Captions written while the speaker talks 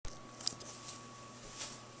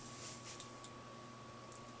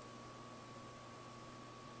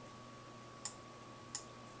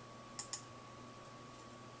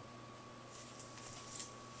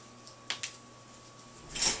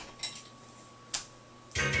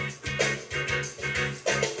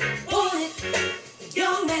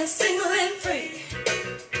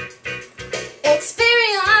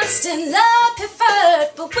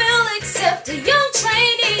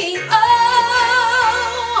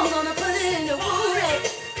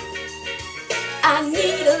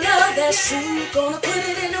that's true, gonna put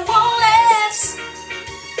it in the wallet.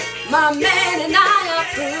 My man and I are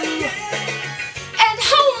through. At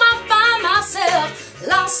home I find myself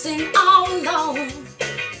lost and all alone.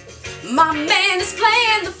 My man is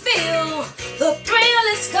playing the field, the thrill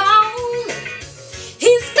is gone.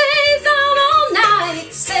 He stays out all night,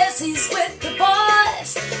 says he's with the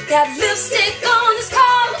boys. Got lipstick on his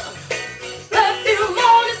collar, perfume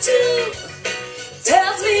on it too.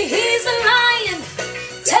 Tells me he's been lying.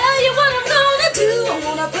 Tell you what I'm gonna do, I'm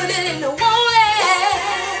gonna put it in the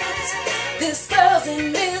wallet. This girl's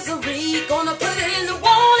in misery, gonna put it in the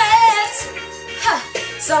wallet. Ha,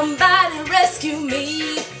 somebody rescue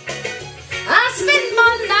me. I spend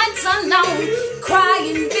my nights alone,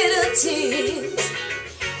 crying bitter tears.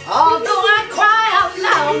 Although I cry out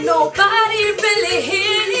loud, nobody really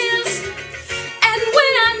hears. And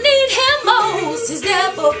when I need him most, he's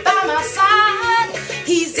never by my side.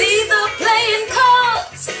 He's either playing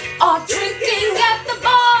cards or drinking at the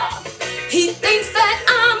bar. He thinks that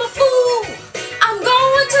I'm a fool. I'm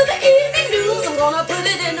going to the evening news, I'm gonna put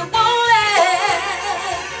it in the wallet.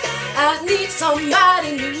 I need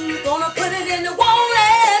somebody new, gonna put it in the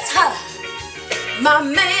wallet. Ha. My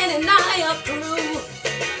man and I are through.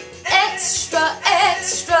 Extra,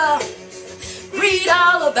 extra, read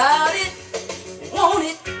all about it. Want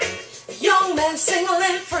it, young man, single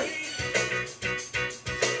and free.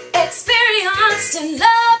 Experienced in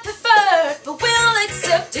love preferred, but will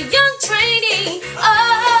accept a young trainee. Oh,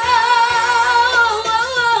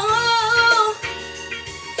 oh,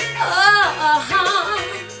 oh, oh, oh.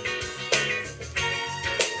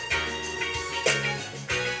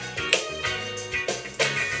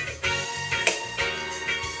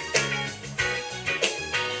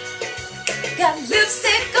 Got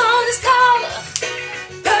lipstick on his collar,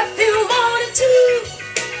 perfume on it too.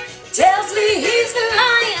 Tells me he's been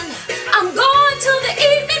lying. I'm going to the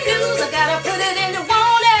evening news, I gotta put it in the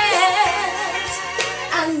wallet.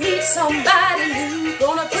 I need somebody new,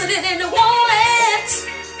 gonna put it in the wallet.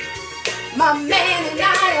 My man and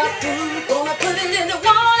I are through.